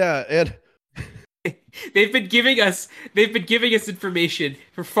they've been giving us information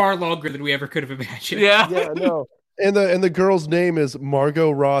for far longer than we ever could have imagined. Yeah, no. And the girl's name is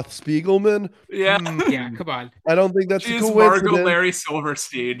Margot Roth Spiegelman. Yeah. Yeah, come on. I don't think that's She's a coincidence. Margot Larry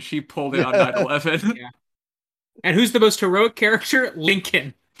Silverstein. She pulled it on 9/11. Yeah. And who's the most heroic character?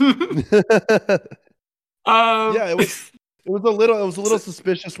 Lincoln. Yeah, It was a little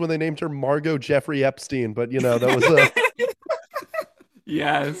suspicious when they named her Margot Jeffrey Epstein, but that was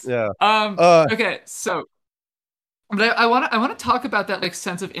Yes. yeah. Okay, so but I want to talk about that like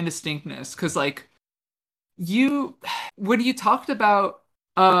sense of indistinctness, because like when you talked about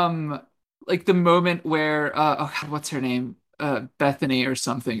like the moment where oh God, what's her name? Bethany or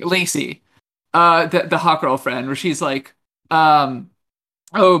something. Lacey. The hot girlfriend, where she's like, oh,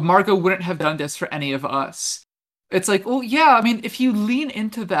 Margot wouldn't have done this for any of us. It's like, well, yeah, I mean, if you lean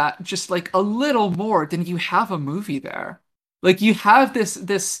into that just like a little more, then you have a movie there. Like you have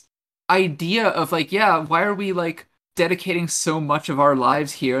this idea of like, yeah, why are we like dedicating so much of our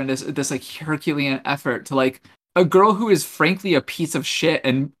lives here in this like Herculean effort to like a girl who is frankly a piece of shit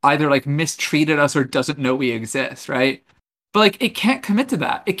and either like mistreated us or doesn't know we exist, right? But like it can't commit to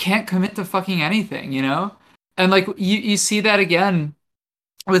that. It can't commit to fucking anything, you know? And like you see that again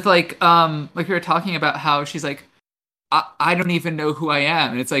with like we were talking about how she's like, I don't even know who I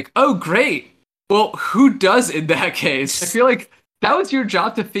am. And it's like, oh great. Well, who does in that case? I feel like that was your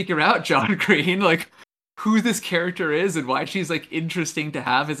job to figure out, John Green, like who this character is and why she's like interesting to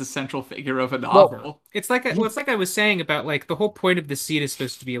have as a central figure of a novel. Well, it's like I was saying about like the whole point of the seed is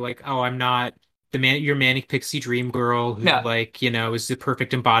supposed to be like, oh, I'm not your manic pixie dream girl who like, is the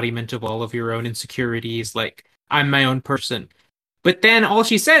perfect embodiment of all of your own insecurities. Like, I'm my own person. But then all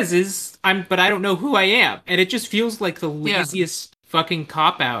she says is, but I don't know who I am. And it just feels like the laziest fucking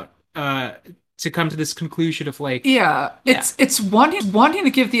cop-out to come to this conclusion of like... It's wanting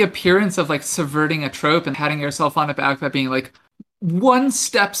to give the appearance of like subverting a trope and patting yourself on the back by being like one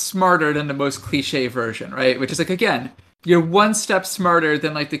step smarter than the most cliche version, right? Which is like, again, you're one step smarter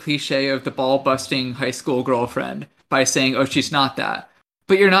than like the cliche of the ball-busting high school girlfriend by saying, oh, she's not that.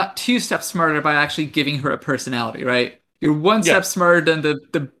 But you're not two steps smarter by actually giving her a personality, right? You're one step smarter than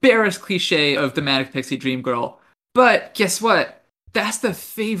the barest cliche of the Manic Pixie Dream Girl. But guess what? That's the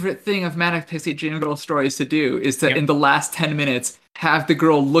favorite thing of Manic Pixie Dream Girl stories to do, is to, in the last 10 minutes, have the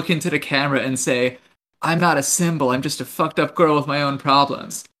girl look into the camera and say, I'm not a symbol, I'm just a fucked up girl with my own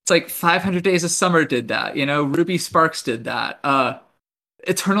problems. It's like 500 Days of Summer did that, Ruby Sparks did that.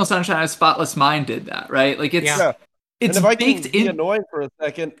 Eternal Sunshine of a Spotless Mind did that, right? Like it's and if I can be annoying for a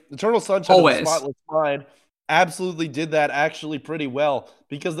second, Eternal Sunshine of a Spotless Mind absolutely did that actually pretty well,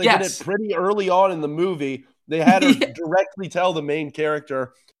 because they did it pretty early on in the movie. They had her directly tell the main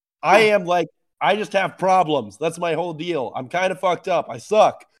character, I just have problems. That's my whole deal. I'm kind of fucked up. I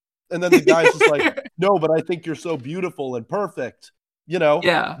suck. And then the guy's just like, no, but I think you're so beautiful and perfect.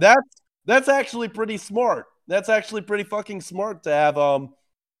 That's actually pretty smart. That's actually pretty fucking smart to have,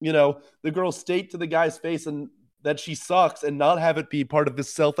 the girl state to the guy's face and that she sucks and not have it be part of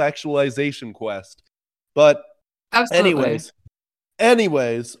this self-actualization quest. But anyways,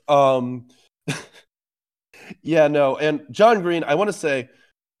 and John Green, I want to say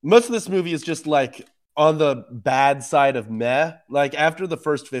most of this movie is just like on the bad side of meh. Like after the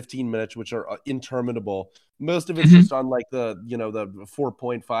first 15 minutes, which are interminable, most of it's just on like the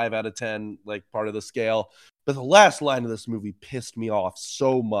 4.5 out of 10, like part of the scale. But the last line of this movie pissed me off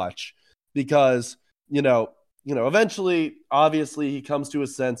so much because, eventually, obviously, he comes to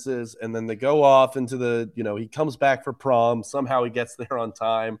his senses, and then they go off into he comes back for prom. Somehow he gets there on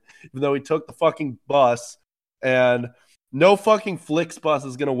time, even though he took the fucking bus, and no fucking Flixbus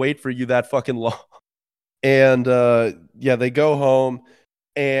is going to wait for you that fucking long. And, they go home,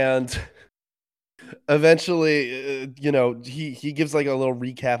 and eventually, he gives like a little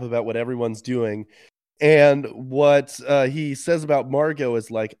recap about what everyone's doing. And what he says about Margot is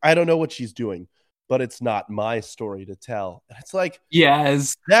like, I don't know what she's doing, but it's not my story to tell. And it's like,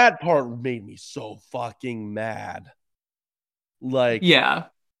 yes, that part made me so fucking mad. Like,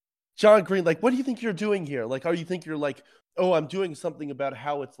 John Green, like, what do you think you're doing here? Like, you think you're like, oh, I'm doing something about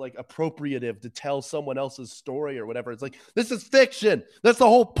how it's like appropriative to tell someone else's story or whatever. It's like, this is fiction. That's the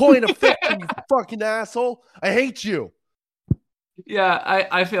whole point of fiction, you fucking asshole. I hate you. Yeah,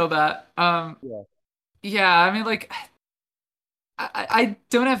 I feel that. Yeah, I mean, like, I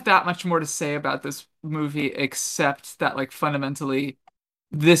don't have that much more to say about this movie except that, like, fundamentally,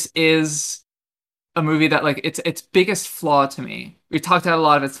 this is a movie that, like, its biggest flaw to me. We talked about a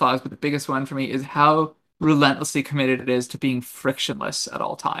lot of its flaws, but the biggest one for me is how relentlessly committed it is to being frictionless at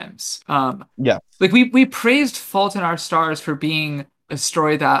all times. Like, we praised Fault in Our Stars for being a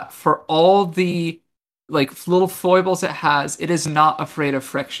story that, for all the like little foibles it has, it is not afraid of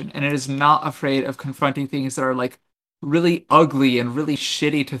friction, and it is not afraid of confronting things that are like really ugly and really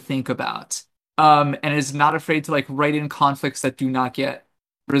shitty to think about. And it is not afraid to like write in conflicts that do not get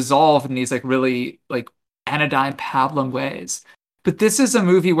resolved in these like really like anodyne pablum ways. But this is a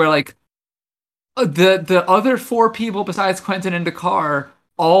movie where like the other four people besides Quentin and Dakar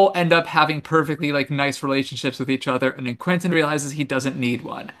all end up having perfectly like nice relationships with each other, and then Quentin realizes he doesn't need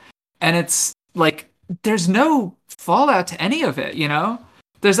one. And it's like there's no fallout to any of it, you know?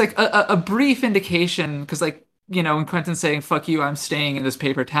 There's like a brief indication, because like, you know, when Quentin's saying, fuck you, I'm staying in this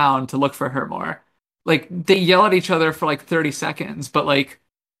paper town to look for her more. Like, they yell at each other for like 30 seconds, but like,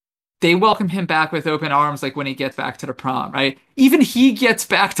 they welcome him back with open arms, like when he gets back to the prom, right? Even he gets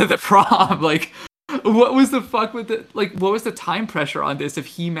back to the prom. Like, what was the fuck with the, like, what was the time pressure on this if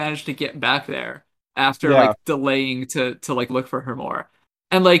he managed to get back there after like delaying to like look for her more?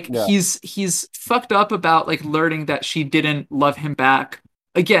 And like, he's fucked up about like learning that she didn't love him back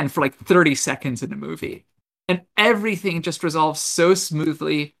again for like 30 seconds in the movie. And everything just resolves so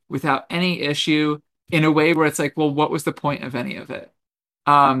smoothly without any issue in a way where it's like, well, what was the point of any of it?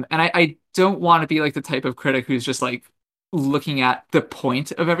 And I don't want to be like the type of critic who's just like looking at the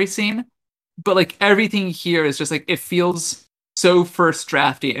point of every scene, but like everything here is just like, it feels so first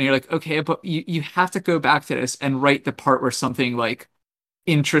drafty, and you're like, okay, but you have to go back to this and write the part where something like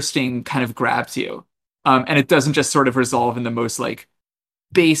interesting kind of grabs you. And it doesn't just sort of resolve in the most like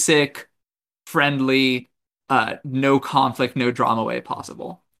basic, friendly, no conflict, no drama way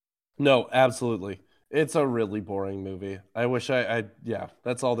possible. No, absolutely. It's a really boring movie. I wish yeah,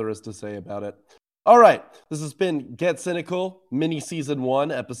 that's all there is to say about it. All right, this has been Get Cynical, mini season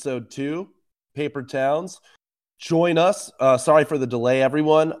 1, episode 2, Paper Towns. Join us. Sorry for the delay,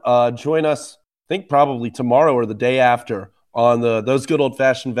 everyone. Join us, I think probably tomorrow or the day after, on the Those Good Old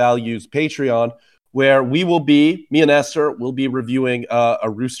Fashioned Values Patreon, where we will be, me and Esther will be reviewing a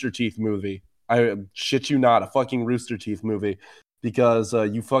Rooster Teeth movie. I shit you not, a fucking Rooster Teeth movie, because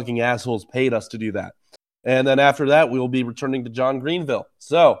you fucking assholes paid us to do that. And then after that, we will be returning to John Greenville.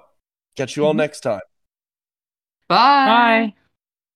 So, catch you all next time. Bye. Bye.